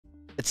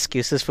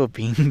excuses for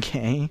being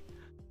gay?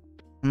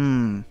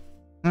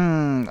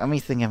 Let me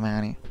think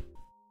about it.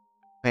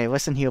 Okay,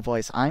 listen here,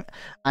 boys.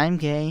 I'm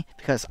gay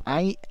because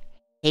I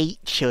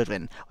hate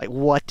children. Like,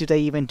 what do they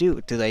even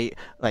do? Do they,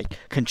 like,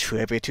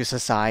 contribute to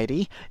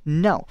society?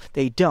 No,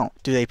 they don't.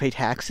 Do they pay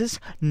taxes?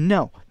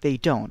 No, they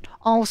don't.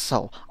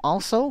 Also,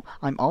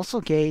 I'm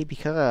also gay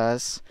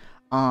because,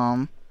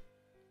 I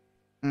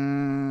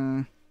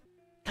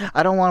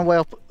don't want to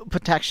wear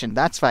protection.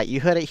 That's right, you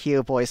heard it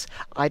here, boys.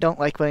 I don't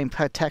like wearing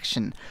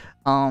protection.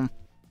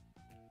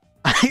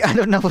 I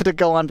don't know where to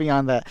go on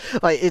beyond that.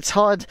 Like, it's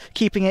hard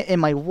keeping it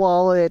in my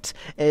wallet.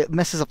 It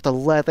messes up the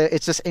leather.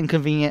 It's just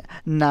inconvenient.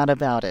 Not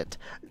about it.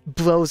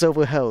 Bros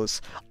over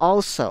hoes.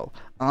 Also,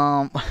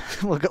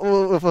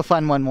 we'll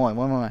find one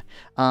more.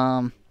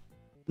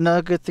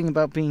 Another good thing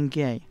about being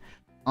gay.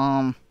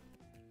 You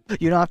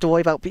don't have to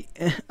worry about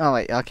oh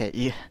wait,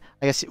 okay.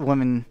 I guess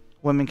women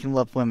can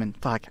love women.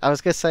 Fuck. I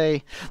was gonna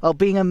say, well,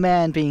 being a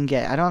man, being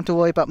gay, I don't have to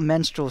worry about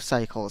menstrual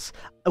cycles.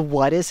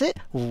 What is it?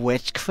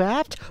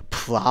 Witchcraft?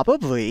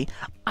 Probably.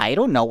 I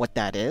don't know what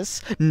that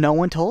is. No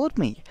one told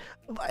me.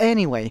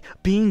 Anyway,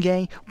 being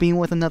gay, being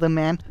with another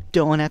man,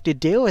 don't have to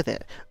deal with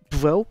it.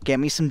 Bro, get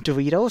me some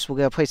Doritos, we're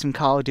gonna play some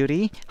Call of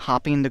Duty,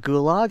 hopping in the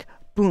gulag,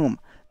 boom.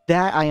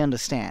 That I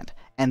understand.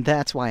 And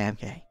that's why I'm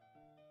gay.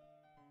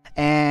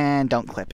 And don't clip.